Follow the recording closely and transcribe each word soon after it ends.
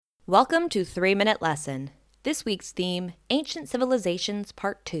Welcome to 3-Minute Lesson. This week's theme, Ancient Civilizations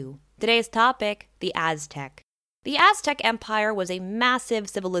Part 2. Today's topic, the Aztec. The Aztec Empire was a massive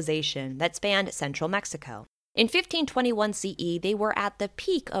civilization that spanned central Mexico. In 1521 CE, they were at the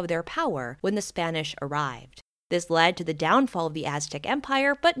peak of their power when the Spanish arrived. This led to the downfall of the Aztec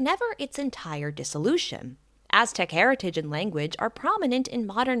Empire, but never its entire dissolution. Aztec heritage and language are prominent in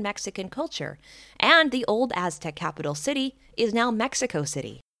modern Mexican culture, and the old Aztec capital city is now Mexico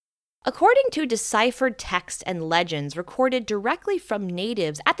City. According to deciphered texts and legends recorded directly from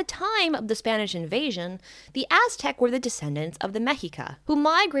natives at the time of the Spanish invasion, the Aztec were the descendants of the Mexica, who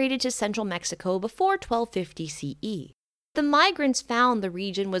migrated to central Mexico before 1250 CE. The migrants found the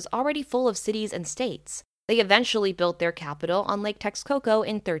region was already full of cities and states. They eventually built their capital on Lake Texcoco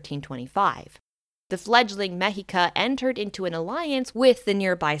in 1325. The fledgling Mexica entered into an alliance with the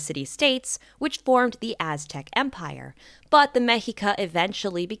nearby city-states, which formed the Aztec Empire, but the Mexica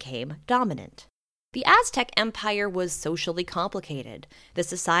eventually became dominant. The Aztec Empire was socially complicated. The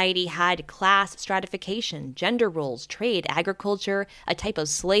society had class stratification, gender roles, trade, agriculture, a type of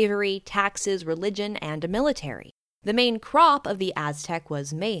slavery, taxes, religion, and a military. The main crop of the Aztec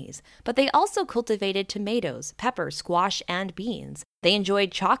was maize, but they also cultivated tomatoes, peppers, squash, and beans. They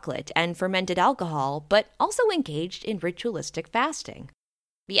enjoyed chocolate and fermented alcohol, but also engaged in ritualistic fasting.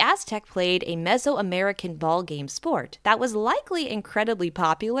 The Aztec played a Mesoamerican ball game sport that was likely incredibly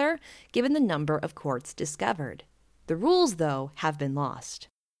popular given the number of courts discovered. The rules, though, have been lost.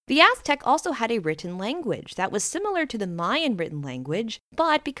 The Aztec also had a written language that was similar to the Mayan written language,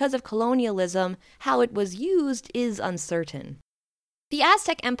 but because of colonialism, how it was used is uncertain. The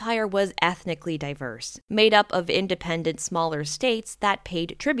Aztec Empire was ethnically diverse, made up of independent smaller states that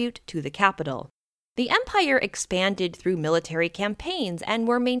paid tribute to the capital. The empire expanded through military campaigns and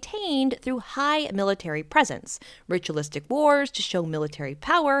were maintained through high military presence, ritualistic wars to show military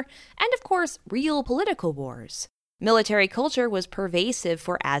power, and of course, real political wars. Military culture was pervasive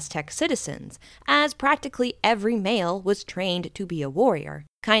for Aztec citizens, as practically every male was trained to be a warrior,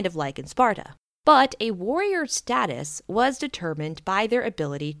 kind of like in Sparta. But a warrior's status was determined by their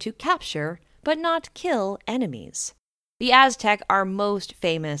ability to capture, but not kill, enemies. The Aztec are most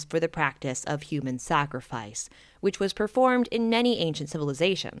famous for the practice of human sacrifice, which was performed in many ancient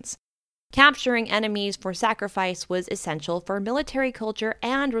civilizations. Capturing enemies for sacrifice was essential for military culture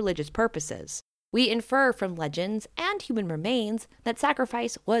and religious purposes. We infer from legends and human remains that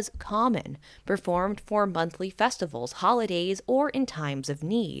sacrifice was common, performed for monthly festivals, holidays, or in times of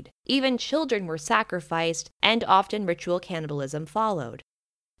need. Even children were sacrificed, and often ritual cannibalism followed.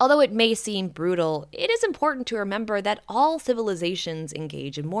 Although it may seem brutal, it is important to remember that all civilizations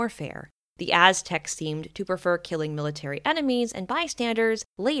engage in warfare. The Aztecs seemed to prefer killing military enemies and bystanders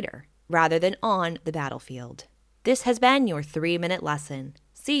later, rather than on the battlefield. This has been your 3-Minute Lesson.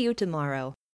 See you tomorrow.